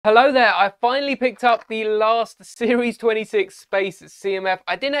Hello there, I finally picked up the last Series 26 Space CMF.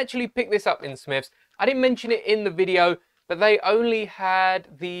 I didn't actually pick this up in Smith's. I didn't mention it in the video, but they only had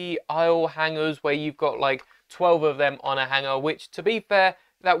the aisle hangers where you've got like 12 of them on a hanger, which to be fair,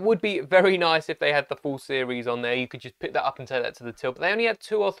 that would be very nice if they had the full series on there. You could just pick that up and take that to the till, but they only had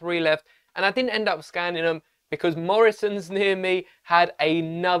 2 or 3 left, and I didn't end up scanning them because Morrison's near me had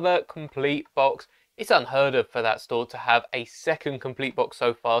another complete box. It's unheard of for that store to have a second complete box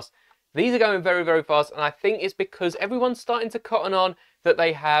so fast. These are going very, very fast, and I think it's because everyone's starting to cotton on that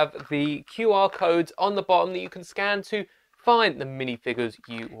they have the QR codes on the bottom that you can scan to find the minifigures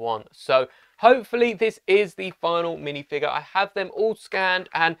you want. So hopefully this is the final minifigure. I have them all scanned,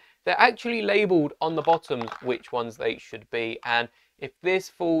 and they're actually labelled on the bottoms which ones they should be. And if this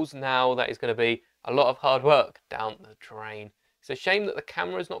falls now, that is going to be a lot of hard work down the drain. It's a shame that the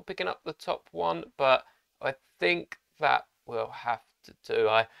camera's not picking up the top one, but I think that will have to do.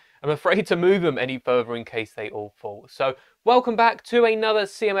 I'm afraid to move them any further in case they all fall. So welcome back to another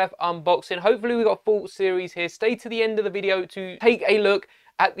CMF unboxing. Hopefully we've got a full series here. Stay to the end of the video to take a look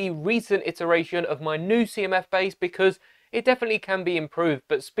at the recent iteration of my new CMF base, because it definitely can be improved.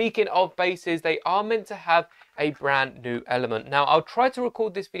 But speaking of bases, they are meant to have a brand new element. Now, I'll try to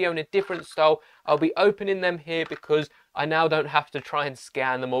record this video in a different style. I'll be opening them here because I now don't have to try and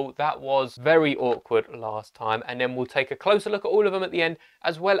scan them all. That was very awkward last time. And then we'll take a closer look at all of them at the end,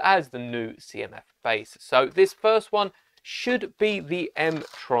 as well as the new CMF base. So this first one should be the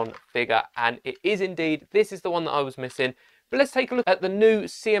M-Tron figure, and it is indeed. This is the one that I was missing. But let's take a look at the new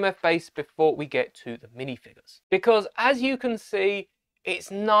CMF base before we get to the minifigures. Because as you can see, it's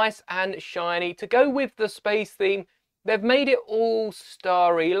nice and shiny. To go with the space theme, they've made it all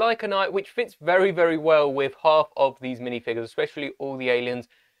starry, like a night, which fits very, very well with half of these minifigures, especially all the aliens.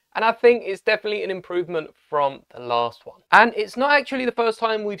 And I think it's definitely an improvement from the last one. And it's not actually the first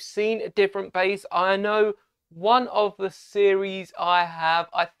time we've seen a different base. I know one of the series I have,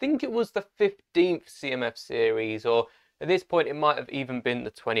 I think it was the 15th CMF series, or at this point, it might have even been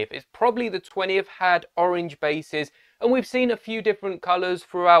the 20th. It's probably the 20th, had orange bases, and we've seen a few different colours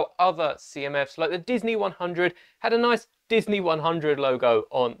throughout other CMFs, like the Disney 100 had a nice Disney 100 logo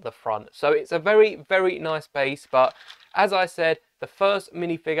on the front. So it's a very, very nice base, but as I said, the first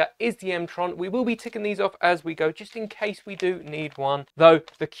minifigure is the M-Tron. We will be ticking these off as we go, just in case we do need one. Though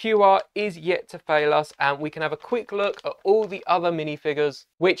the QR is yet to fail us, and we can have a quick look at all the other minifigures,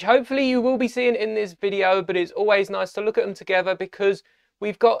 which hopefully you will be seeing in this video, but it's always nice to look at them together because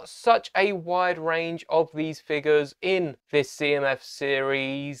we've got such a wide range of these figures in this CMF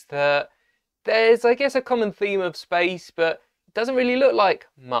series that there's, I guess, a common theme of space, but doesn't really look like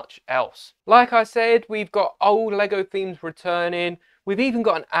much else. Like I said, we've got old Lego themes returning. We've even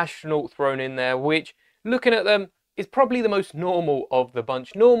got an astronaut thrown in there, which, looking at them, is probably the most normal of the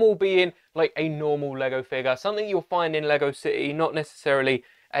bunch. Normal being like a normal Lego figure, something you'll find in Lego City, not necessarily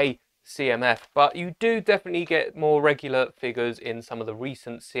a CMF, but you do definitely get more regular figures in some of the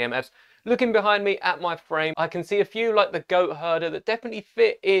recent CMFs. Looking behind me at my frame, I can see a few like the goat herder that definitely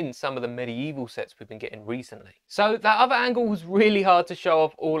fit in some of the medieval sets we've been getting recently. So that other angle was really hard to show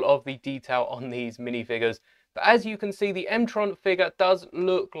off all of the detail on these minifigures. But as you can see, the M-Tron figure does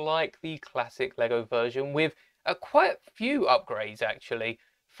look like the classic Lego version with quite a few upgrades actually.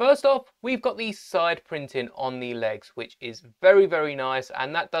 First off, we've got the side printing on the legs, which is very, very nice,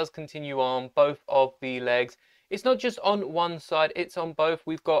 and that does continue on both of the legs. It's not just on one side, it's on both.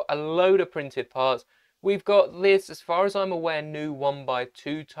 We've got a load of printed parts. We've got this, as far as I'm aware, new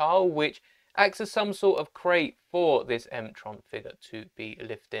 1x2 tile, which acts as some sort of crate for this M-Tron figure to be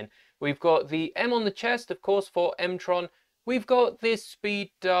lifting. We've got the M on the chest, of course, for M-Tron. We've got this speed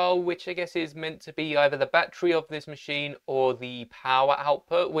dial, which I guess is meant to be either the battery of this machine or the power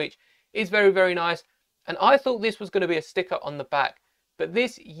output, which is very, very nice. And I thought this was going to be a sticker on the back, but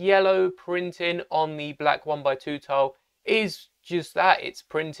this yellow printing on the black 1x2 tile is just that, it's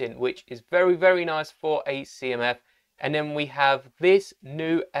printing, which is very, very nice for a CMF. And then we have this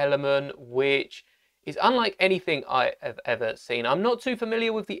new element, which is unlike anything I have ever seen. I'm not too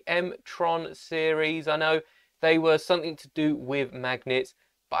familiar with the M-Tron series. I know they were something to do with magnets,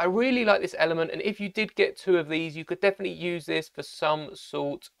 but I really like this element, and if you did get 2 of these, you could definitely use this for some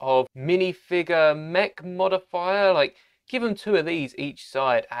sort of minifigure mech modifier. Like, give them 2 of these each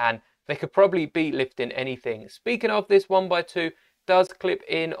side and they could probably beat lifting anything. Speaking of, this 1x2 does clip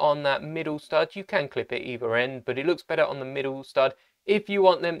in on that middle stud. You can clip it either end, but it looks better on the middle stud if you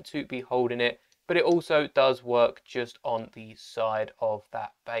want them to be holding it. But it also does work just on the side of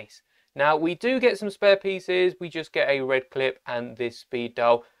that base. Now, we do get some spare pieces. We just get a red clip and this speed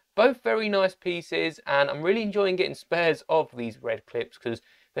dial. Both very nice pieces, and I'm really enjoying getting spares of these red clips because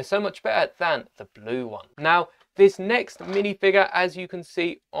they're so much better than the blue one. Now, this next minifigure, as you can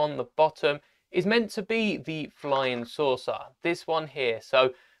see on the bottom, is meant to be the flying saucer, this one here.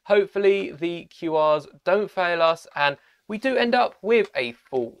 So hopefully the QRs don't fail us and we do end up with a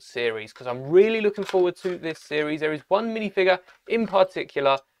full series, because I'm really looking forward to this series. There is one minifigure in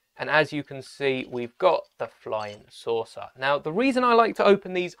particular, and as you can see, we've got the flying saucer. Now, the reason I like to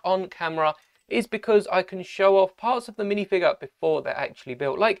open these on camera is because I can show off parts of the minifigure before they're actually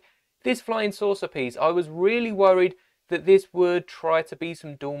built. Like this flying saucer piece, I was really worried that this would try to be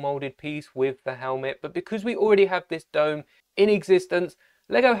some dual molded piece with the helmet, but because we already have this dome in existence,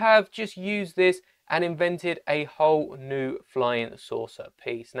 Lego have just used this and invented a whole new flying saucer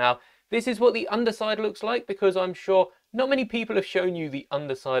piece. Now, this is what the underside looks like, because I'm sure not many people have shown you the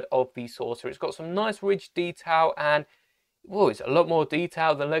underside of the saucer. It's got some nice ridge detail and, well, it's a lot more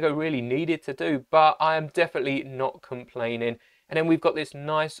detail than Lego really needed to do, but I am definitely not complaining. And then we've got this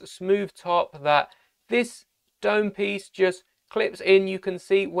nice smooth top that this dome piece just clips in. You can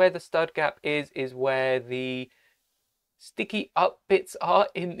see where the stud gap is where the sticky up bits are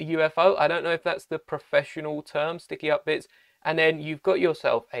in the UFO. I don't know if that's the professional term, sticky up bits. And then you've got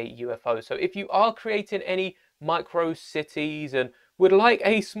yourself a UFO. So if you are creating any micro cities and would like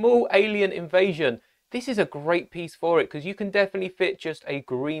a small alien invasion, this is a great piece for it, because you can definitely fit just a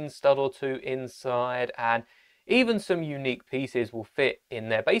green stud or two inside, and even some unique pieces will fit in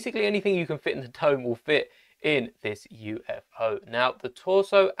there. Basically anything you can fit in the dome will fit in this UFO. Now, the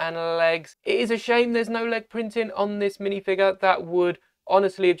torso and legs, it is a shame there's no leg printing on this minifigure. That would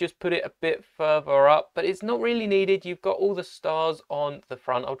honestly have just put it a bit further up, but it's not really needed. You've got all the stars on the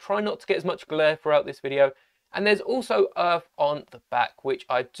front. I'll try not to get as much glare throughout this video. And there's also Earth on the back, which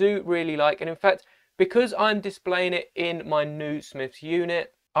I do really like. And in fact, because I'm displaying it in my new Smiths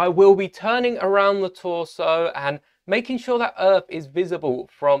unit, I will be turning around the torso and making sure that Earth is visible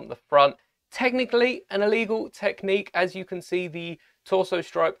from the front. Technically an illegal technique. As you can see, the torso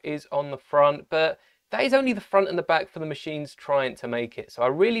stripe is on the front, but that is only the front and the back for the machines trying to make it. So I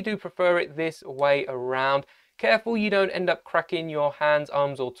really do prefer it this way around. Careful you don't end up cracking your hands,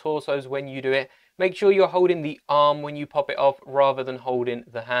 arms or torsos when you do it. Make sure you're holding the arm when you pop it off rather than holding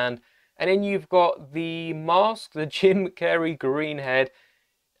the hand. And then you've got the mask, the Jim Carrey green head.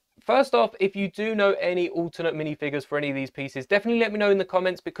 First off, if you do know any alternate minifigures for any of these pieces, definitely let me know in the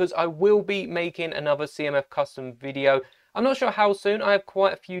comments, because I will be making another CMF custom video. I'm not sure how soon. I have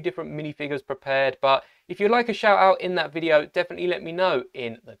quite a few different minifigures prepared, but if you'd like a shout out in that video, definitely let me know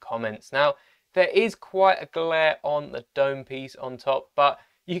in the comments. Now, there is quite a glare on the dome piece on top, but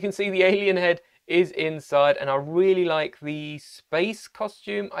you can see the alien head is inside, and I really like the space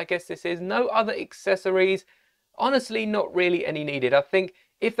costume, I guess this is. No other accessories. Honestly, not really any needed. I think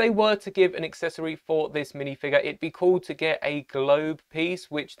if they were to give an accessory for this minifigure, it'd be cool to get a globe piece,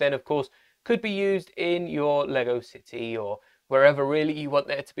 which then of course could be used in your Lego city or wherever really you want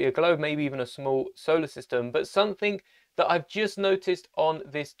there to be a globe, maybe even a small solar system. But something that I've just noticed on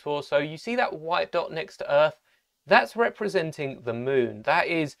this torso, you see that white dot next to Earth? That's representing the moon. That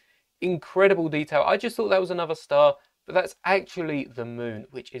is incredible detail. I just thought that was another star, but that's actually the moon,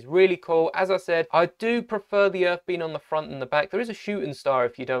 which is really cool. As I said, I do prefer the Earth being on the front and the back. There is a shooting star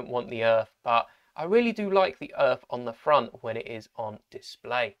if you don't want the Earth, but I really do like the Earth on the front when it is on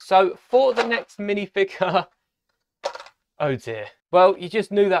display. So for the next minifigure, oh dear. Well, you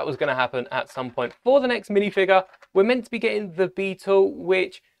just knew that was going to happen at some point. For the next minifigure, we're meant to be getting the Beetle,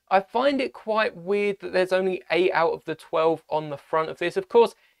 which I find it quite weird that there's only 8 out of the 12 on the front of this. Of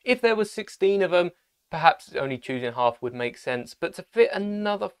course, if there was 16 of them, perhaps only choosing half would make sense, but to fit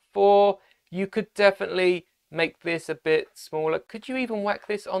another 4, you could definitely make this a bit smaller. Could you even whack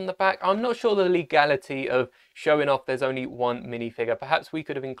this on the back? I'm not sure the legality of showing off there's only one minifigure. Perhaps we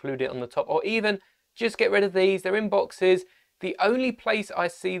could have included it on the top, or even just get rid of these. They're in boxes. The only place I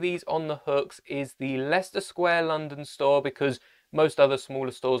see these on the hooks is the Leicester Square London store, because most other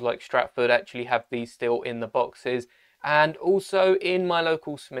smaller stores like Stratford actually have these still in the boxes, and also in my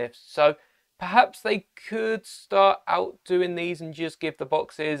local Smiths. So perhaps they could start out doing these and just give the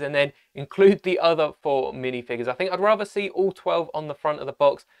boxes and then include the other 4 minifigures. I think I'd rather see all 12 on the front of the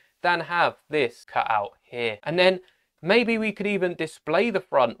box than have this cut out here. And then maybe we could even display the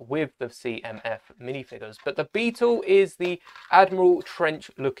front with the CMF minifigures. But the Beetle is the Admiral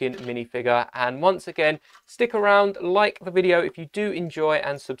Trench looking minifigure. And once again, stick around, like the video if you do enjoy,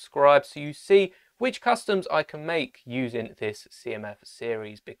 and subscribe so you see which customs I can make using this CMF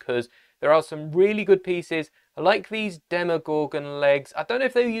series, because there are some really good pieces. I like these Demogorgon legs. I don't know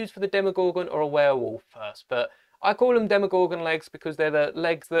if they were used for the Demogorgon or a werewolf first, but I call them Demogorgon legs because they're the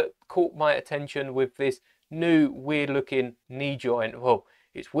legs that caught my attention with this new weird looking knee joint. Well,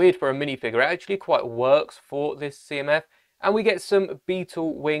 It's weird for a minifigure. It actually quite works for this CMF. And we get some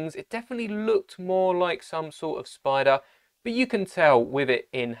beetle wings. It definitely looked more like some sort of spider, but you can tell with it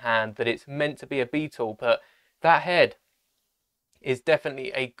in hand that it's meant to be a beetle. But that head is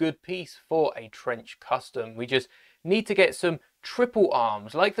definitely a good piece for a trench custom. We just need to get some triple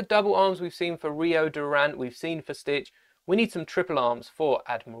arms, like the double arms we've seen for Rio Durant, we've seen for Stitch. We need some triple arms for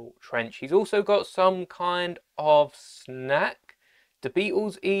Admiral Trench. He's also got some kind of snack. Do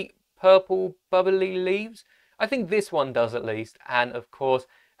beetles eat purple bubbly leaves? I think this one does at least. And of course,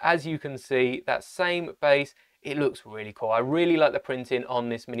 as you can see, that same base, it looks really cool. I really like the printing on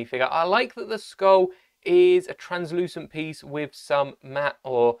this minifigure. I like that the skull is a translucent piece with some matte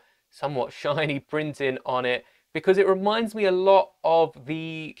or somewhat shiny printing on it, because it reminds me a lot of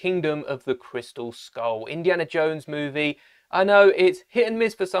the Kingdom of the Crystal Skull, Indiana Jones movie. I know it's hit and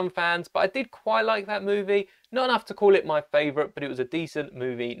miss for some fans, but I did quite like that movie. Not enough to call it my favourite, but it was a decent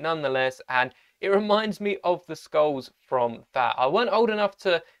movie nonetheless, and it reminds me of the skulls from that. I weren't old enough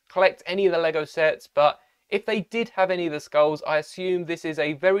to collect any of the Lego sets, but if they did have any of the skulls, I assume this is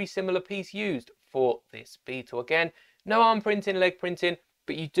a very similar piece used for this beetle. Again, no arm printing, leg printing,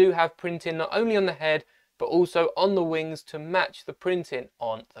 but you do have printing not only on the head, but also on the wings to match the printing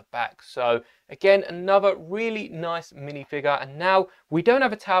on the back. So again, another really nice minifigure. And now we don't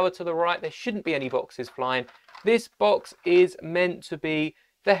have a tower to the right. There shouldn't be any boxes flying. This box is meant to be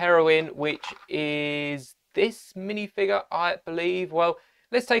the heroine, which is this minifigure, I believe. Well,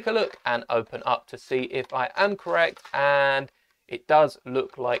 let's take a look and open up to see if I am correct. And it does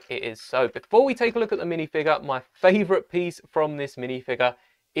look like it is so. Before we take a look at the minifigure, my favorite piece from this minifigure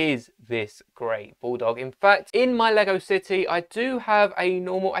is this great bulldog. In fact, in my Lego city, I do have a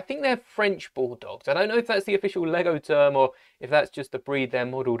normal, I think they're French bulldogs. I don't know if that's the official Lego term or if that's just the breed they're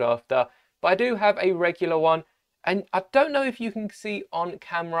modeled after, but I do have a regular one. And I don't know if you can see on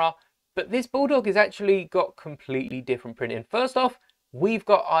camera, but this bulldog has actually got completely different printing. First off, we've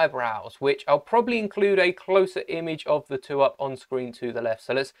got eyebrows, which I'll probably include a closer image of the two up on screen to the left.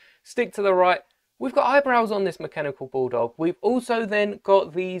 So let's stick to the right. We've got eyebrows on this mechanical bulldog. We've also then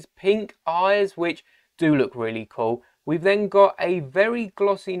got these pink eyes, which do look really cool. We've then got a very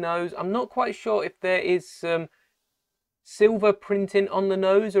glossy nose. I'm not quite sure if there is some silver printing on the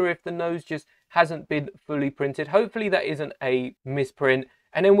nose or if the nose just hasn't been fully printed. Hopefully that isn't a misprint.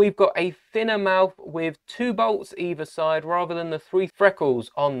 And then we've got a thinner mouth with 2 bolts either side rather than the 3 freckles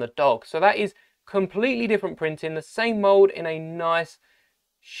on the dog. So that is completely different printing. The same mold in a nice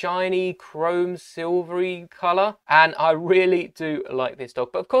shiny chrome silvery color, and I really do like this dog.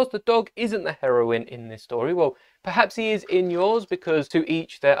 But of course the dog isn't the heroine in this story. Well, perhaps he is in yours, because to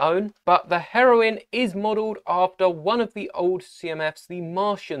each their own, but the heroine is modeled after one of the old CMFs, the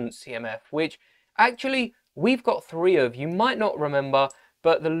Martian CMF, which actually we've got 3 of. You might not remember,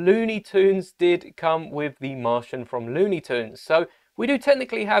 but the Looney Tunes did come with the Martian from Looney Tunes. So we do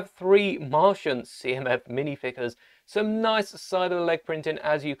technically have 3 Martian CMF minifigures. Some nice side of the leg printing,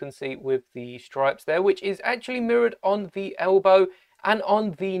 as you can see with the stripes there, which is actually mirrored on the elbow and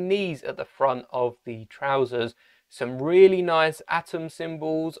on the knees at the front of the trousers. Some really nice atom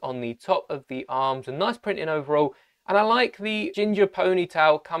symbols on the top of the arms, and nice printing overall. And I like the ginger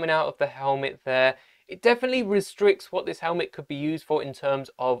ponytail coming out of the helmet there. It definitely restricts what this helmet could be used for in terms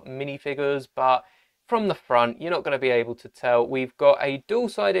of minifigures, but from the front, you're not going to be able to tell. We've got a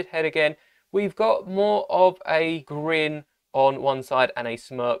dual-sided head again. We've got more of a grin on one side and a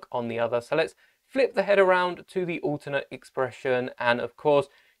smirk on the other. So let's flip the head around to the alternate expression. And of course,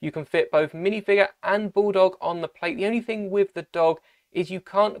 you can fit both minifigure and bulldog on the plate. The only thing with the dog is you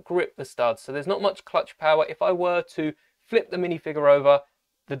can't grip the studs. So there's not much clutch power. If I were to flip the minifigure over,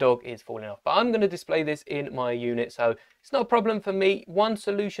 the dog is falling off. But I'm going to display this in my unit, so it's not a problem for me. One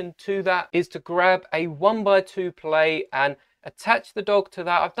solution to that is to grab a 1x2 plate and attach the dog to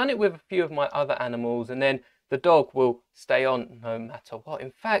that. I've done it with a few of my other animals, and then the dog will stay on no matter what.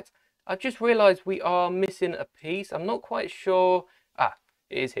 In fact, I've just realized we are missing a piece. I'm not quite sure.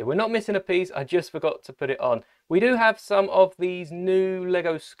 It is here. We're not missing a piece. I just forgot to put it on. We do have some of these new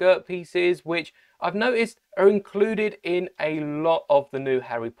Lego skirt pieces, which I've noticed are included in a lot of the new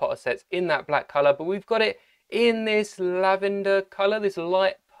Harry Potter sets in that black color, but we've got it in this lavender color, this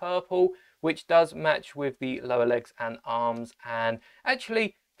light purple, which does match with the lower legs and arms. And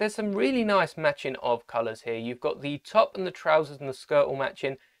actually, there's some really nice matching of colors here. You've got the top and the trousers and the skirt all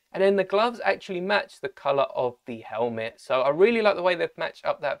matching, and then the gloves actually match the color of the helmet. So I really like the way they've matched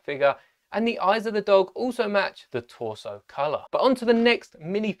up that figure. And the eyes of the dog also match the torso color. But on to the next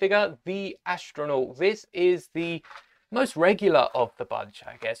minifigure, the astronaut. This is the most regular of the bunch,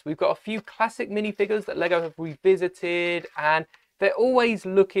 I guess. We've got a few classic minifigures that Lego have revisited, and they're always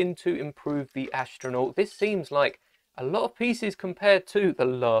looking to improve the astronaut. This seems like a lot of pieces compared to the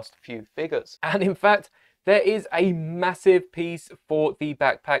last few figures. And in fact, there is a massive piece for the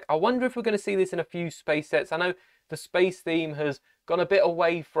backpack. I wonder if we're going to see this in a few space sets. I know the space theme has gone a bit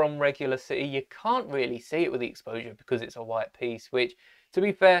away from regular city. You can't really see it with the exposure because it's a white piece, which, to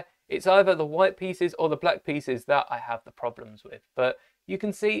be fair, it's either the white pieces or the black pieces that I have the problems with. But you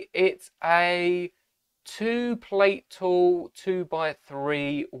can see it's a 2-plate tall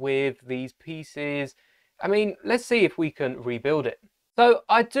 2x3 with these pieces. I mean, let's see if we can rebuild it. So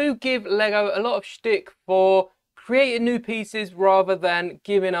I do give Lego a lot of shtick for creating new pieces rather than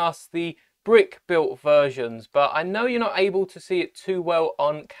giving us the brick built versions, but I know you're not able to see it too well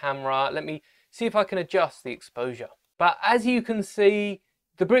on camera. Let me see if I can adjust the exposure. But as you can see,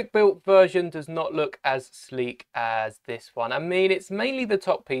 the brick built version does not look as sleek as this one. I mean, it's mainly the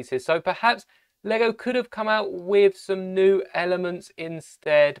top pieces, so perhaps Lego could have come out with some new elements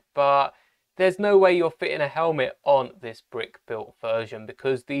instead, but there's no way you're fitting a helmet on this brick built version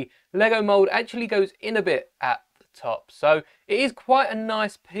because the Lego mold actually goes in a bit at the top. So it is quite a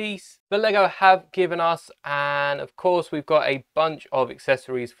nice piece that Lego have given us, and of course we've got a bunch of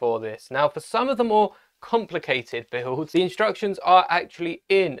accessories for this. Now, for some of the more complicated builds, the instructions are actually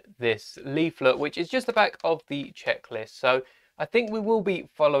in this leaflet, which is just the back of the checklist. So I think we will be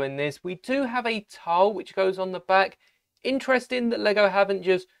following this. We do have a tile which goes on the back. Interesting that Lego haven't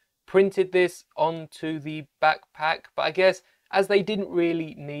just printed this onto the backpack, but I guess as they didn't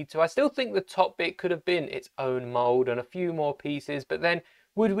really need to. I still think the top bit could have been its own mold and a few more pieces, but then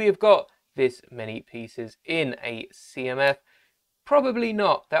would we have got this many pieces in a CMF? Probably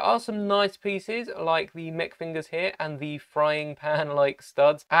not. There are some nice pieces like the mech fingers here and the frying pan like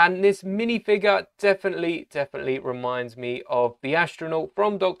studs, and this minifigure definitely reminds me of the astronaut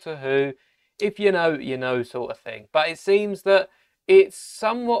from Doctor Who. If you know, you know sort of thing. But it seems that it's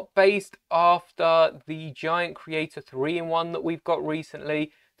somewhat based after the Giant Creator 3-in-1 that we've got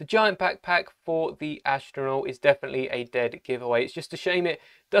recently. The giant backpack for the astronaut is definitely a dead giveaway. It's just a shame it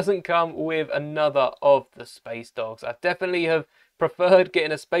doesn't come with another of the space dogs. I definitely have preferred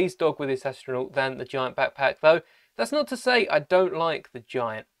getting a space dog with this astronaut than the giant backpack, though that's not to say I don't like the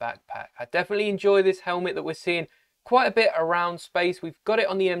giant backpack. I definitely enjoy this helmet that we're seeing quite a bit around space. We've got it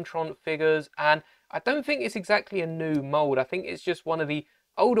on the M-Tron figures, and I don't think it's exactly a new mold. I think it's just one of the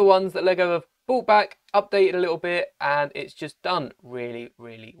older ones that Lego have brought back, updated a little bit, and it's just done really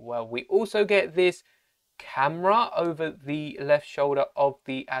well. We also get this camera over the left shoulder of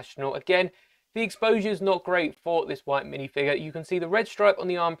the astronaut. Again, the exposure is not great for this white minifigure. You can see the red stripe on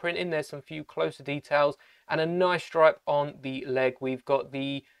the arm print in there, some few closer details, and a nice stripe on the leg. We've got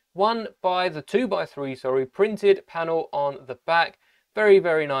the 2x3 printed panel on the back.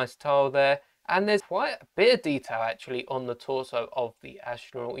 Very nice tile there. And there's quite a bit of detail actually on the torso of the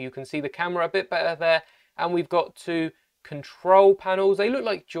astronaut. You can see the camera a bit better there, and we've got two control panels. They look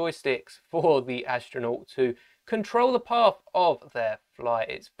like joysticks for the astronaut to control the path of their flight.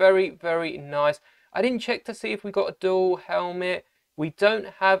 It's very nice. I didn't check to see if we got a dual helmet. We don't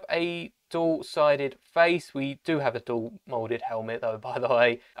have a dual-sided face. We do have a dual molded helmet though, by the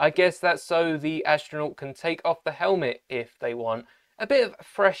way. I guess that's so the astronaut can take off the helmet if they want a bit of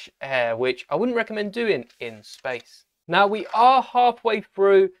fresh air, which I wouldn't recommend doing in space. Now we are halfway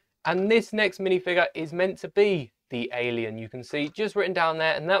through, and this next minifigure is meant to be the alien. You can see just written down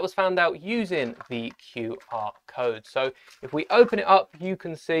there, and that was found out using the QR code. So if we open it up, you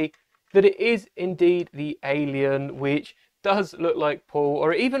can see that it is indeed the alien, which does look like Paul,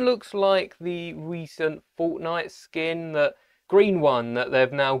 or it even looks like the recent Fortnite skin, that green one that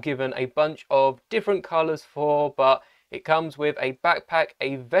they've now given a bunch of different colors for, but it comes with a backpack,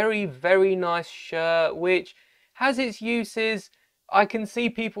 a very nice shirt, which has its uses. I can see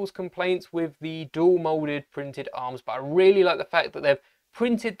people's complaints with the dual molded printed arms, but I really like the fact that they've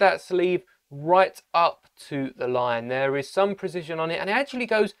printed that sleeve right up to the line. There is some precision on it, and it actually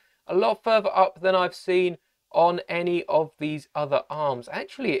goes a lot further up than I've seen on any of these other arms.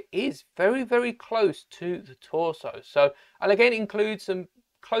 Actually, it is very close to the torso. So I'll again include some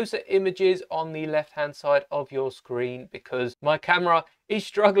closer images on the left hand side of your screen because my camera is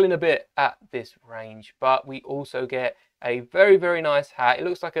struggling a bit at this range. But we also get a very nice hat. It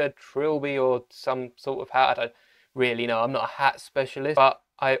looks like a trilby or some sort of hat. I don't really know. I'm not a hat specialist, but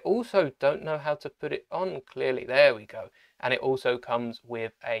I also don't know how to put it on clearly. There we go. And it also comes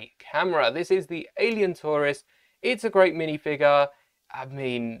with a camera. This is the Alien Tourist. It's a great minifigure. I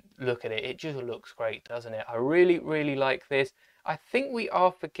mean, look at it. It just looks great, doesn't it? I really like this. I think we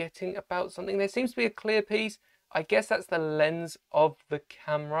are forgetting about something. There seems to be a clear piece. I guess that's the lens of the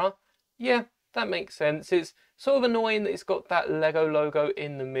camera. Yeah, that makes sense. It's Sort of annoying that it's got that Lego logo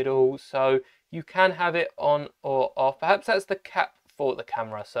in the middle, so you can have it on or off. Perhaps that's the cap for the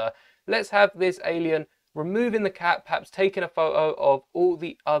camera. So let's have this alien removing the cap, perhaps taking a photo of all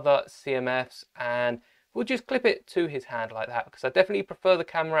the other CMFs, and we'll just clip it to his hand like that, because I definitely prefer the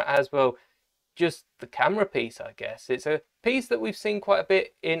camera as well. Just the camera piece, I guess. It's a piece that we've seen quite a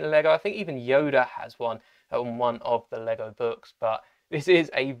bit in Lego. I think even Yoda has one on one of the Lego books, but this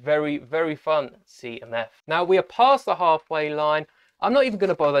is a very, very fun CMF. Now we are past the halfway line. I'm not even going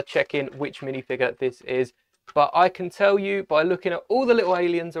to bother checking which minifigure this is, but I can tell you by looking at all the little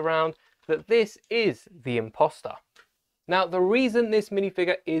aliens around that this is the imposter. Now the reason this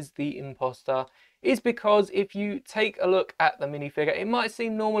minifigure is the imposter is because if you take a look at the minifigure, it might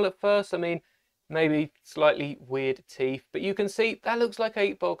seem normal at first. I mean, maybe slightly weird teeth, but you can see that looks like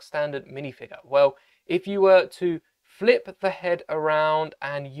a bog standard minifigure. Well, if you were to flip the head around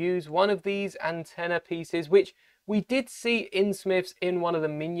and use one of these antenna pieces, which we did see in Smiths in one of the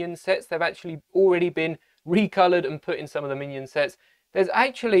Minion sets, they've actually already been recolored and put in some of the Minion sets. There's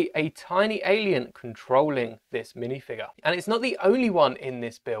actually a tiny alien controlling this minifigure. And it's not the only one in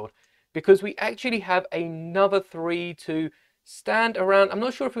this build, because we actually have another 3 to stand around. I'm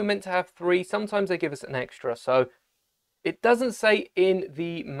not sure if we're meant to have 3. Sometimes they give us an extra. So it doesn't say in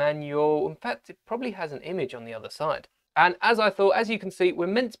the manual. In fact, it probably has an image on the other side. And as I thought, as you can see, we're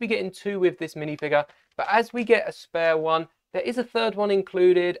meant to be getting 2 with this minifigure. But as we get a spare one, there is a 3rd one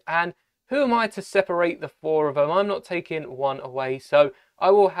included. And who am I to separate the 4 of them? I'm not taking one away. So I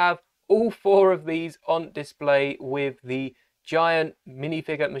will have all 4 of these on display with the giant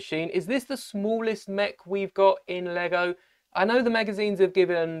minifigure machine. Is this the smallest mech we've got in Lego? I know the magazines have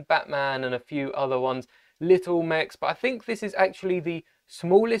given Batman and a few other ones little mechs, but I think this is actually the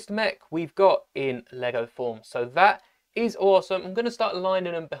smallest mech we've got in Lego form. So that is awesome. I'm going to start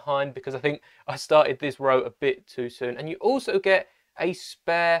lining them behind because I think I started this row a bit too soon. And you also get a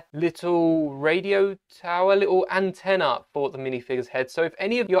spare little radio tower, little antenna for the minifigure's head. So if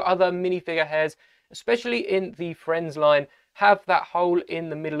any of your other minifigure hairs, especially in the Friends line, have that hole in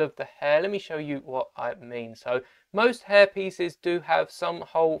the middle of the hair, let me show you what I mean. So most hair pieces do have some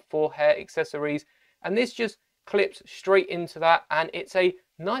hole for hair accessories, and this just clips straight into that, and it's a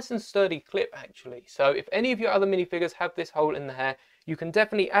nice and sturdy clip actually. So if any of your other minifigures have this hole in the hair, you can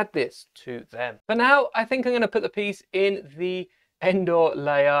definitely add this to them. For now, I think I'm going to put the piece in the Endor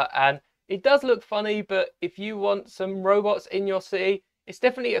layer, and it does look funny, but if you want some robots in your city, it's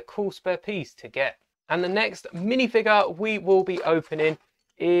definitely a cool spare piece to get. And the next minifigure we will be opening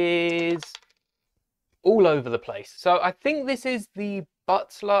is all over the place. So I think this is the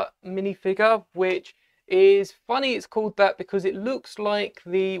Butler minifigure, which is funny it's called that because it looks like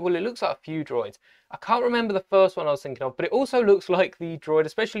the, well, it looks like a few droids. I can't remember the first one I was thinking of, but it also looks like the droid,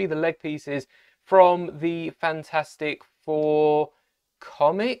 especially the leg pieces from the Fantastic Four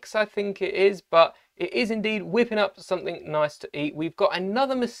comics, I think it is, but it is indeed whipping up something nice to eat. We've got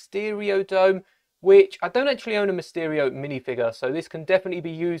another Mysterio dome, which I don't actually own a Mysterio minifigure, so this can definitely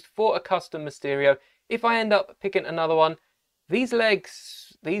be used for a custom Mysterio. If I end up picking another one, these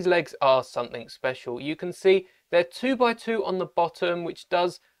legs are something special. You can see they're 2x2 on the bottom, which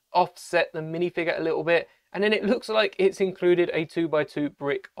does offset the minifigure a little bit, and then it looks like it's included a 2x2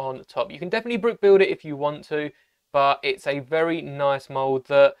 brick on top. You can definitely brick build it if you want to, but it's a very nice mold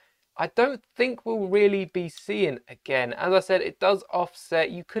that I don't think we'll really be seeing again. As I said, it does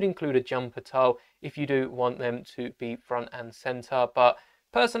offset. You could include a jumper tile if you do want them to be front and center, but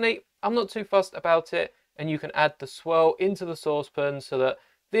personally, I'm not too fussed about it. And you can add the swirl into the saucepan so that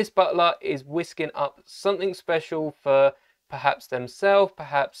this butler is whisking up something special for perhaps themselves,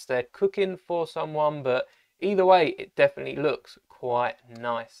 perhaps they're cooking for someone, but either way, it definitely looks quite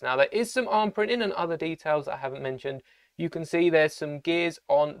nice. Now, there is some arm printing and other details that I haven't mentioned. You can see there's some gears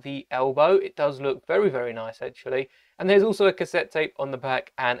on the elbow. It does look very, very nice, actually. And there's also a cassette tape on the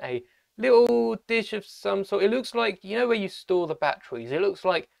back and a little dish of some sort. It looks like, you know, where you store the batteries. It looks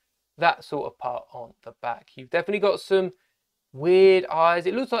like that sort of part on the back. You've definitely got some weird eyes.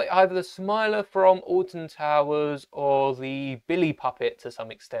 It looks like either the Smiler from Alton Towers or the Billy puppet to some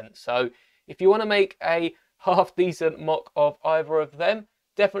extent. So if you want to make a half decent mock of either of them,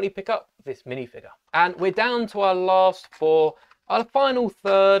 definitely pick up this minifigure. And we're down to our last 4, our final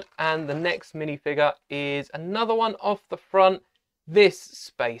third, and the next minifigure is another one off the front, this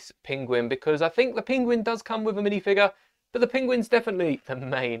Space Penguin, because I think the Penguin does come with a minifigure, but the Penguin's definitely the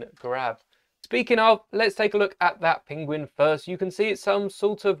main grab. Speaking of, let's take a look at that penguin first. You can see it's some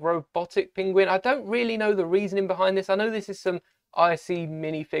sort of robotic penguin. I don't really know the reasoning behind this. I know this is some IC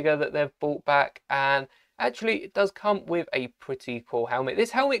minifigure that they've brought back, and actually it does come with a pretty cool helmet.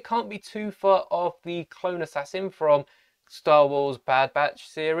 This helmet can't be too far off the Clone Assassin from Star Wars Bad Batch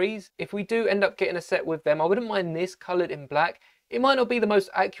series. If we do end up getting a set with them, I wouldn't mind this coloured in black. It might not be the most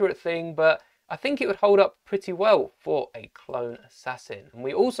accurate thing, but I think it would hold up pretty well for a Clone Assassin. And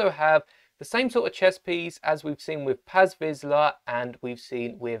we also have the same sort of chest piece as we've seen with Paz Vizsla and we've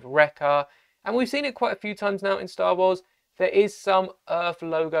seen with Wrecker. And we've seen it quite a few times now in Star Wars. There is some Earth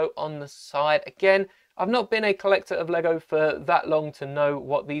logo on the side. Again, I've not been a collector of Lego for that long to know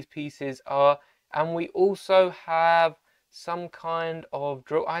what these pieces are. And we also have some kind of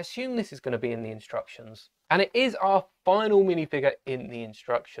drill. I assume this is going to be in the instructions. And it is our final minifigure in the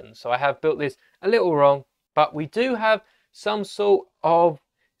instructions. So I have built this a little wrong, but we do have some sort of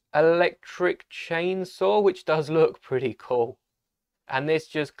electric chainsaw, which does look pretty cool. And this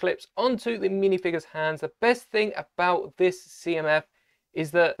just clips onto the minifigure's hands. The best thing about this CMF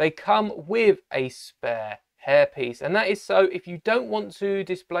is that they come with a spare hairpiece. And that is so if you don't want to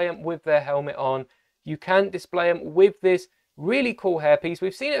display them with their helmet on, you can display them with this really cool hairpiece.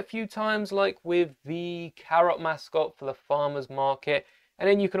 We've seen it a few times, like with the carrot mascot for the farmer's market. And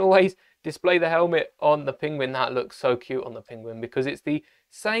then you can always display the helmet on the penguin. That looks so cute on the penguin because it's the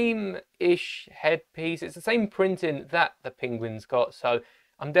same-ish headpiece. It's the same printing that the penguin's got. So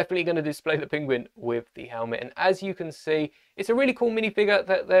I'm definitely going to display the penguin with the helmet. And as you can see, it's a really cool minifigure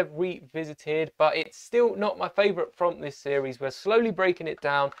that they've revisited, but it's still not my favorite from this series. We're slowly breaking it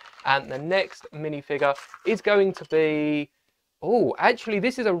down, and the next minifigure is going to be... Oh, actually,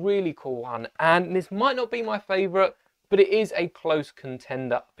 this is a really cool one, and this might not be my favorite, but it is a close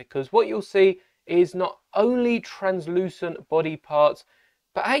contender, because what you'll see is not only translucent body parts,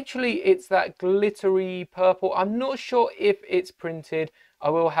 but actually it's that glittery purple. I'm not sure if it's printed. I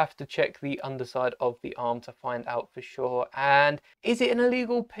will have to check the underside of the arm to find out for sure. And is it an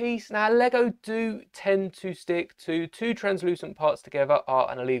illegal piece? Now, Lego do tend to stick to two translucent parts together are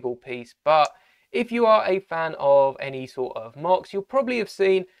an illegal piece. But if you are a fan of any sort of MOCs, you'll probably have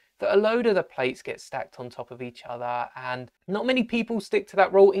seen that a load of the plates get stacked on top of each other. And not many people stick to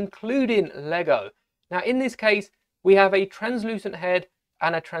that rule, including Lego. Now, in this case, we have a translucent head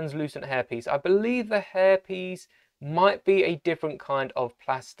and a translucent hairpiece. I believe the hairpiece might be a different kind of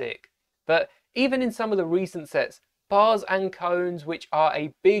plastic. But even in some of the recent sets, bars and cones, which are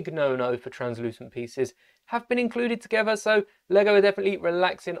a big no-no for translucent pieces, have been included together. So Lego are definitely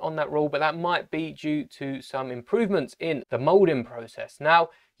relaxing on that rule, but that might be due to some improvements in the moulding process. Now,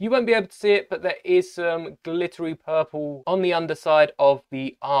 you won't be able to see it, but there is some glittery purple on the underside of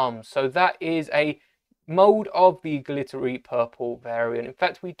the arms. So that is a mold of the glittery purple variant. In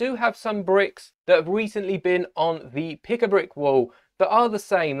fact, we do have some bricks that have recently been on the Pick-a-Brick wall that are the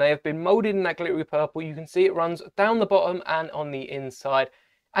same. They have been molded in that glittery purple. You can see it runs down the bottom and on the inside.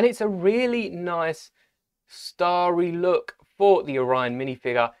 And it's a really nice starry look for the Orion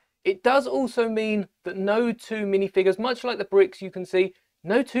minifigure. It does also mean that no two minifigures, much like the bricks you can see,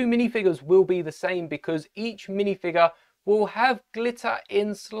 no two minifigures will be the same because each minifigure will have glitter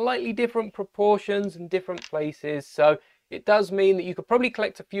in slightly different proportions and different places. So it does mean that you could probably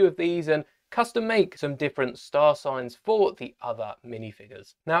collect a few of these and custom make some different star signs for the other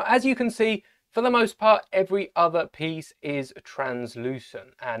minifigures. Now, as you can see, for the most part, every other piece is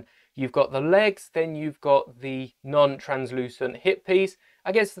translucent. And you've got the legs, then you've got the non-translucent hip piece.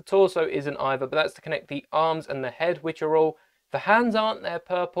 I guess the torso isn't either, but that's to connect the arms and the head, which are all. The hands aren't, they're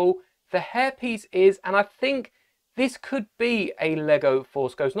purple. The hairpiece is, and I think this could be a Lego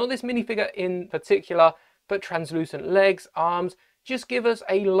Force Ghost. Not this minifigure in particular, but translucent legs, arms. Just give us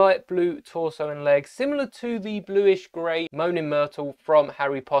a light blue torso and legs, similar to the bluish grey Moaning Myrtle from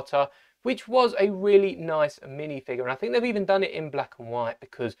Harry Potter, which was a really nice minifigure. And I think they've even done it in black and white,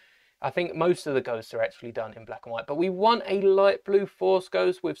 because I think most of the ghosts are actually done in black and white. But we want a light blue Force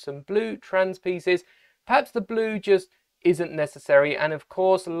Ghost with some blue trans pieces. Perhaps the blue just isn't necessary. And of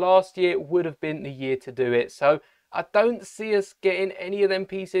course, last year would have been the year to do it. So I don't see us getting any of them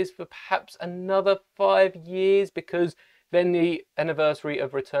pieces for perhaps another 5 years, because then the anniversary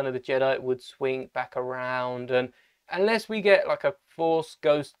of Return of the Jedi would swing back around. And unless we get like a Force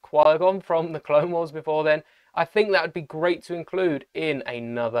Ghost Qui-Gon from the Clone Wars before then, I think that would be great to include in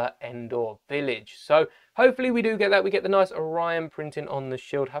another Endor village. So hopefully we do get that. We get the nice Orion printing on the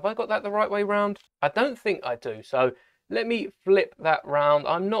shield. Have I got that the right way round? I don't think I do. So let me flip that round.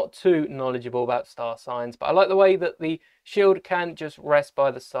 I'm not too knowledgeable about star signs, but I like the way that the shield can just rest by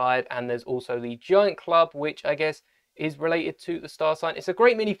the side. And there's also the giant club, which I guess is related to the star sign. It's a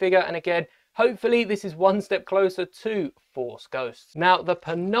great minifigure. And again, hopefully this is one step closer to Force Ghosts. Now, the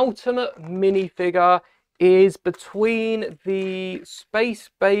penultimate minifigure is between the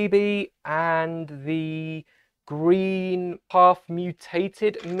Space Baby and the green half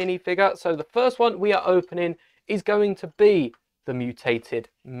mutated minifigure. So the first one we are opening is going to be the mutated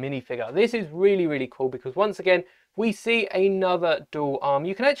minifigure. This is really, really cool because once again, we see another dual arm.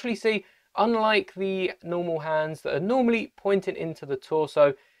 You can actually see, unlike the normal hands that are normally pointing into the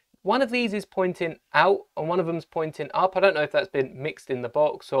torso, one of these is pointing out and one of them's pointing up. I don't know if that's been mixed in the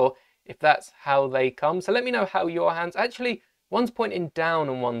box or if that's how they come. So let me know how your hands, actually one's pointing down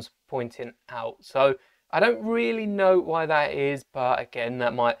and one's pointing out. So I don't really know why that is, but again,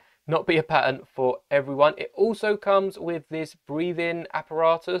 that might not be a pattern for everyone. It also comes with this breathing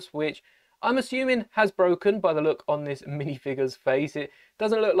apparatus, which I'm assuming has broken by the look on this minifigure's face. It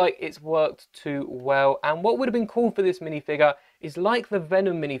doesn't look like it's worked too well. And what would have been cool for this minifigure is, like the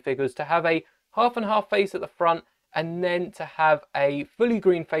Venom minifigures, to have a half and half face at the front and then to have a fully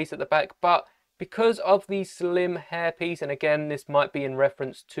green face at the back. But because of the slim hairpiece, and again, this might be in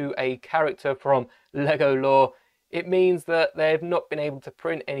reference to a character from Lego lore, it means that they've not been able to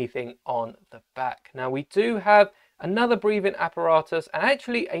print anything on the back. Now we do have another breathing apparatus and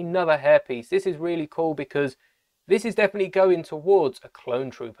actually another hairpiece. This is really cool because this is definitely going towards a clone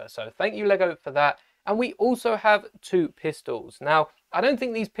trooper. So thank you, Lego, for that. And we also have two pistols. Now, I don't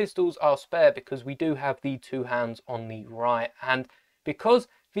think these pistols are spare because we do have the two hands on the right. And because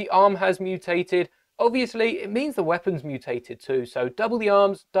the arm has mutated, obviously it means the weapon's mutated too. So double the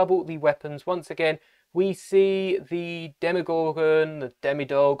arms, double the weapons. Once again, we see the Demogorgon, the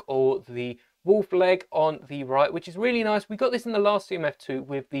Demidog, or the wolf leg on the right, which is really nice. We got this in the last CMF2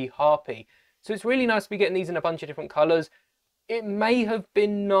 with the Harpy. So it's really nice to be getting these in a bunch of different colours. It may have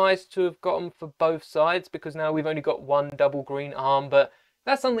been nice to have got them for both sides because now we've only got one double green arm, but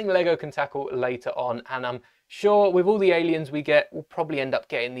that's something Lego can tackle later on. And I'm sure with all the aliens we get, we'll probably end up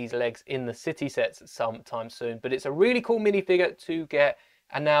getting these legs in the city sets sometime soon. But it's a really cool minifigure to get.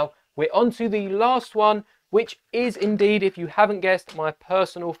 And now we're on to the last one, which is indeed, if you haven't guessed, my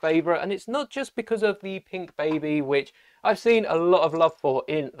personal favourite. And it's not just because of the pink baby, which I've seen a lot of love for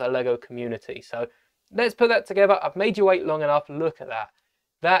in the Lego community. So let's put that together. I've made you wait long enough. Look at that.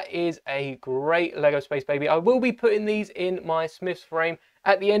 That is a great Lego Space Baby. I will be putting these in my Smith's frame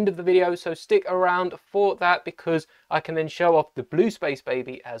at the end of the video, so stick around for that because I can then show off the blue Space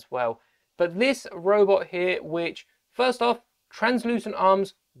Baby as well. But this robot here, which, first off, translucent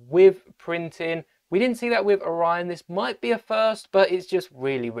arms with printing. We didn't see that with Orion. This might be a first, but it's just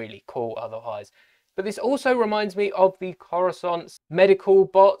really, really cool otherwise. But this also reminds me of the Coruscant medical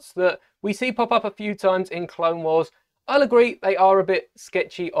bots that we see pop up a few times in Clone Wars. I'll agree, they are a bit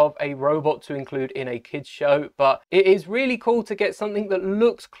sketchy of a robot to include in a kids show, but it is really cool to get something that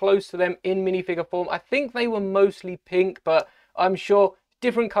looks close to them in minifigure form. I think they were mostly pink, but I'm sure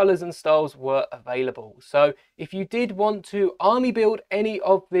different colours and styles were available. So if you did want to army build any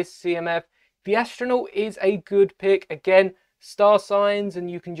of this CMF, the Astronaut is a good pick. Again, star signs, and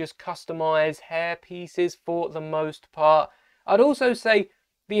you can just customize hair pieces for the most part. I'd also say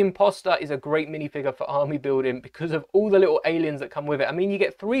the Imposter is a great minifigure for army building because of all the little aliens that come with it. I mean, you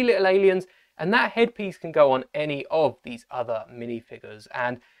get 3 little aliens and that headpiece can go on any of these other minifigures.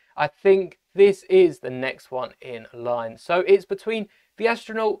 And I think this is the next one in line. So it's between the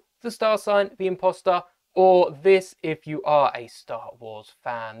Astronaut, the Star Sign, the Imposter, or this if you are a Star Wars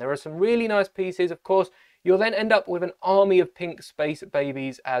fan. There are some really nice pieces. Of course, you'll then end up with an army of pink space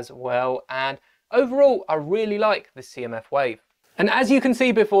babies as well. And overall, I really like the CMF wave. And as you can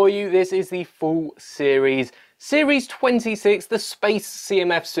see before you, this is the full series. Series 26, the Space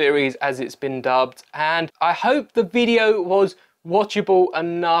CMF series as it's been dubbed. And I hope the video was watchable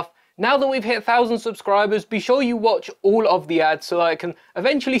enough. Now that we've hit 1,000 subscribers, be sure you watch all of the ads so that I can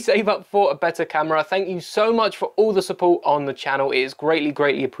eventually save up for a better camera. Thank you so much for all the support on the channel. It is greatly,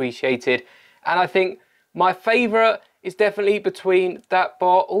 greatly appreciated. And I think my favourite is definitely between that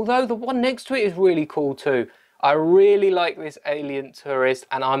bot, although the one next to it is really cool too. I really like this alien tourist,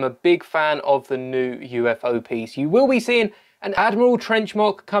 and I'm a big fan of the new UFO piece. You will be seeing an Admiral Trench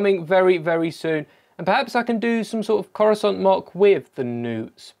mock coming very, very soon. And perhaps I can do some sort of Coruscant mock with the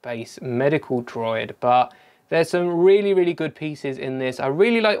new space medical droid. But there's some really, really good pieces in this. I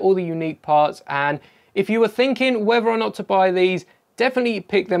really like all the unique parts. And if you were thinking whether or not to buy these, definitely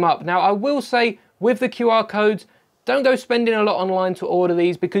pick them up. Now, I will say with the QR codes, don't go spending a lot online to order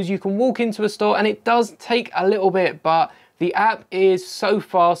these because you can walk into a store and it does take a little bit, but the app is so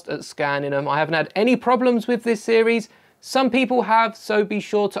fast at scanning them. I haven't had any problems with this series. Some people have, so be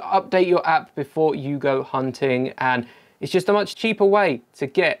sure to update your app before you go hunting, and it's just a much cheaper way to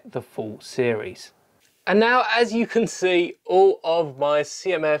get the full series. And now, as you can see, all of my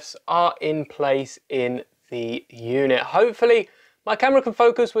CMFs are in place in the unit. Hopefully my camera can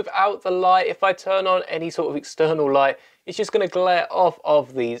focus without the light. If I turn on any sort of external light, it's just going to glare off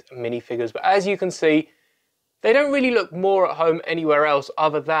of these minifigures. But as you can see, they don't really look more at home anywhere else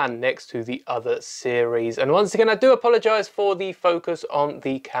other than next to the other series. And once again, I do apologise for the focus on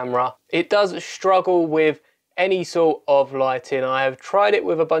the camera. It does struggle with any sort of lighting. I have tried it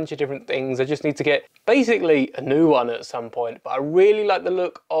with a bunch of different things. I just need to get basically a new one at some point. But I really like the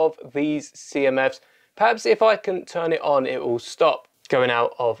look of these CMFs. Perhaps if I can turn it on, it will stop going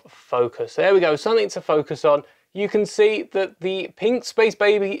out of focus. There we go, something to focus on. You can see that the pink Space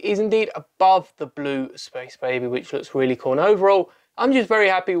Baby is indeed above the blue Space Baby, which looks really cool. And overall, I'm just very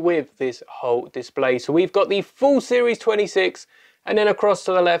happy with this whole display. So we've got the full Series 26, and then across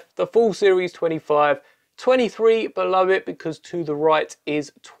to the left, the full Series 25, 23 below it because to the right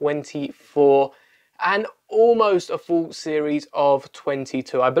is 24, and almost a full series of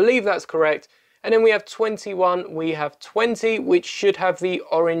 22. I believe that's correct. And then we have 21, we have 20, which should have the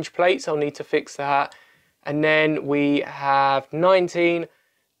orange plates. I'll need to fix that. And then we have 19,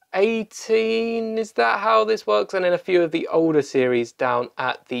 18, is that how this works? And then a few of the older series down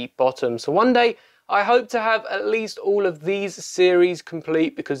at the bottom. So one day, I hope to have at least all of these series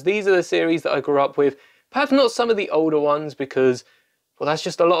complete, because these are the series that I grew up with. Perhaps not some of the older ones, because, well, that's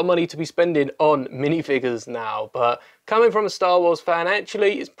just a lot of money to be spending on minifigures now. But coming from a Star Wars fan,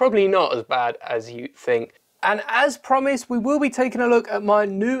 actually, it's probably not as bad as you think. And as promised, we will be taking a look at my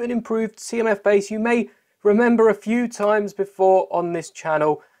new and improved CMF base. You may remember a few times before on this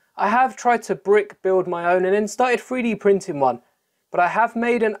channel, I have tried to brick build my own and then started 3D printing one. But I have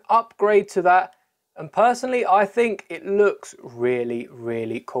made an upgrade to that. And personally, I think it looks really,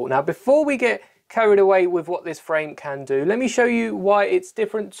 really cool. Now, before we get carried away with what this frame can do, let me show you why it's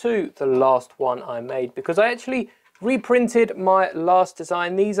different to the last one I made, because I actually reprinted my last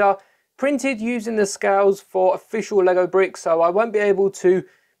design. These are printed using the scales for official Lego bricks, so I won't be able to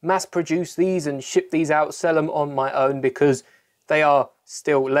mass produce these and ship these out, sell them on my own, because they are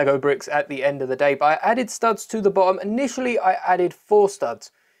still Lego bricks at the end of the day. But I added studs to the bottom. Initially I added 4 studs,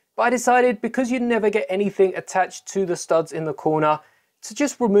 but I decided, because you'd never get anything attached to the studs in the corner, to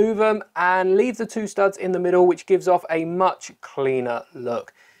just remove them and leave the 2 studs in the middle, which gives off a much cleaner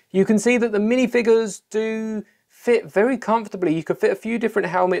look. You can see that the minifigures do fit very comfortably. You could fit a few different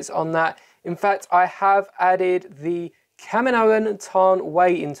helmets on that. In fact, I have added the Kaminoan Tarn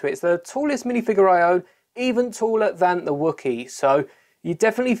Way into it. It's the tallest minifigure I own, even taller than the Wookiee. So you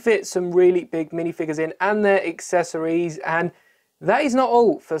definitely fit some really big minifigures in and their accessories. And that is not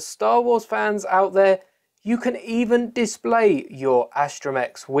all. For Star Wars fans out there, you can even display your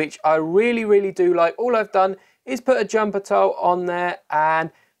astromechs, which I really, really do like. All I've done is put a jumper tile on there, and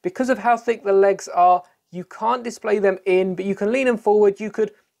because of how thick the legs are, you can't display them in, but you can lean them forward. You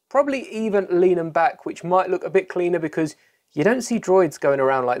could probably even lean them back, which might look a bit cleaner, because you don't see droids going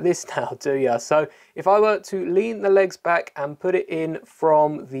around like this now, do you? So if I were to lean the legs back and put it in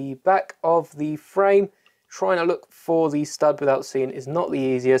from the back of the frame, trying to look for the stud without seeing is not the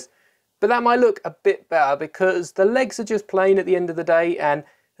easiest. But that might look a bit better, because the legs are just plain at the end of the day, and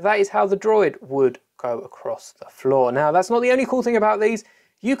that is how the droid would go across the floor. Now, that's not the only cool thing about these.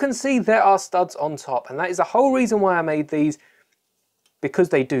 You can see there are studs on top, and that is the whole reason why I made these, because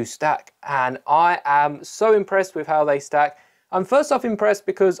they do stack. And I am so impressed with how they stack. I'm first off impressed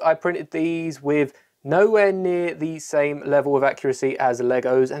because I printed these with nowhere near the same level of accuracy as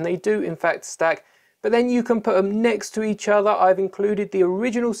Legos, and they do in fact stack. But then you can put them next to each other. I've included the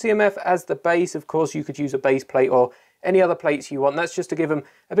original CMF as the base. Of course, you could use a base plate or any other plates you want. That's just to give them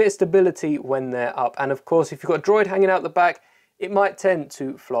a bit of stability when they're up. And of course, if you've got a droid hanging out the back, it might tend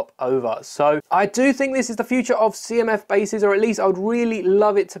to flop over. So I do think this is the future of CMF bases, or at least I would really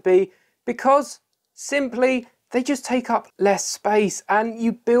love it to be, because simply they just take up less space and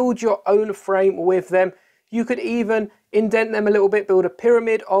you build your own frame with them. You could even indent them a little bit, build a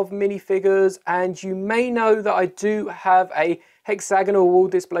pyramid of minifigures, and you may know that I do have a hexagonal wall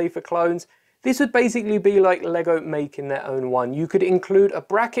display for clones. This would basically be like Lego making their own one. You could include a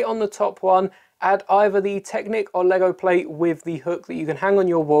bracket on the top one, add either the Technic or Lego plate with the hook that you can hang on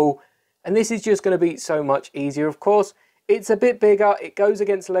your wall, and this is just going to be so much easier. Of course, it's a bit bigger, it goes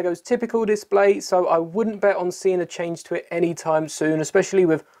against Lego's typical display, so I wouldn't bet on seeing a change to it anytime soon, especially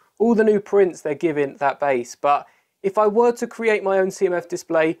with all the new prints they're giving that base. But if I were to create my own CMF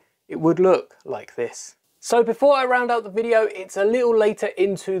display, it would look like this. So before I round out the video, it's a little later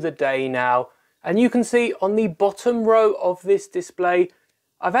into the day now, and you can see on the bottom row of this display,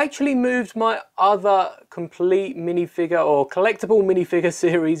 I've actually moved my other complete minifigure or collectible minifigure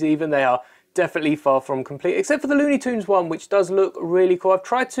series even. They are definitely far from complete, except for the Looney Tunes one, which does look really cool. I've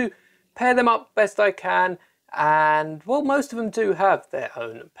tried to pair them up best I can, and well, most of them do have their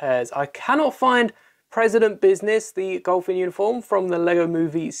own pairs. I cannot find President Business, the golfing uniform from the Lego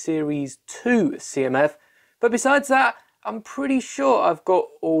Movie Series 2 CMF, but besides that, I'm pretty sure I've got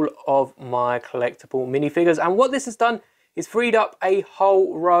all of my collectible minifigures, and what this has done is freed up a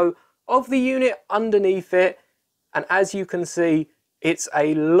whole row of the unit underneath it, and as you can see, it's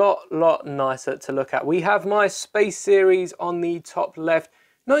a lot nicer to look at. We have my Space Series on the top left,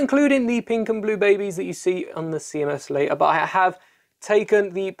 not including the pink and blue babies that you see on the CMFs later, but I have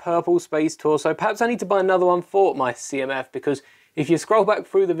taken the purple Space Torso. Perhaps I need to buy another one for my CMF, because if you scroll back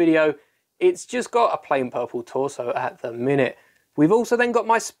through the video, it's just got a plain purple torso at the minute. We've also then got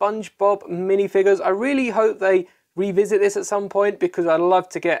my SpongeBob minifigures. I really hope they revisit this at some point, because I'd love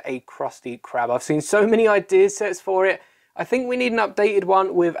to get a Krusty Krab. I've seen so many idea sets for it. I think we need an updated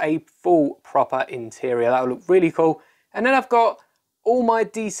one with a full proper interior. That would look really cool. And then I've got all my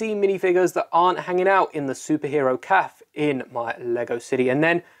DC minifigures that aren't hanging out in the superhero calf in my Lego City. And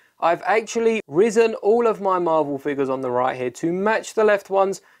then I've actually risen all of my Marvel figures on the right here to match the left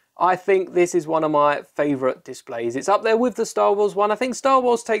ones. I think this is one of my favourite displays. It's up there with the Star Wars one. I think Star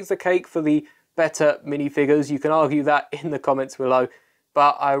Wars takes the cake for the better minifigures. You can argue that in the comments below,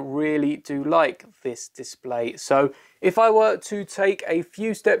 but I really do like this display. So if I were to take a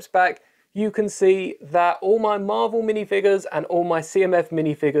few steps back, you can see that all my Marvel minifigures and all my CMF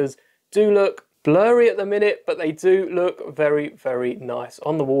minifigures do look blurry at the minute, but they do look very nice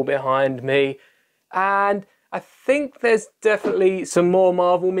on the wall behind me. And I think there's definitely some more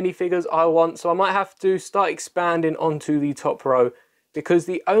Marvel minifigures I want, so I might have to start expanding onto the top row, because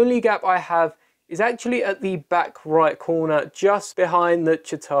the only gap I have is actually at the back right corner, just behind the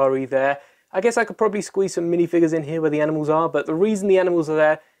Chitauri there. I guess I could probably squeeze some minifigures in here where the animals are, but the reason the animals are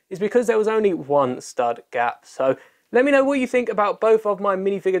there is because there was only one stud gap. So let me know what you think about both of my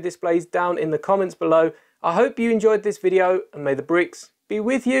minifigure displays down in the comments below. I hope you enjoyed this video, and may the bricks be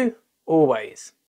with you always.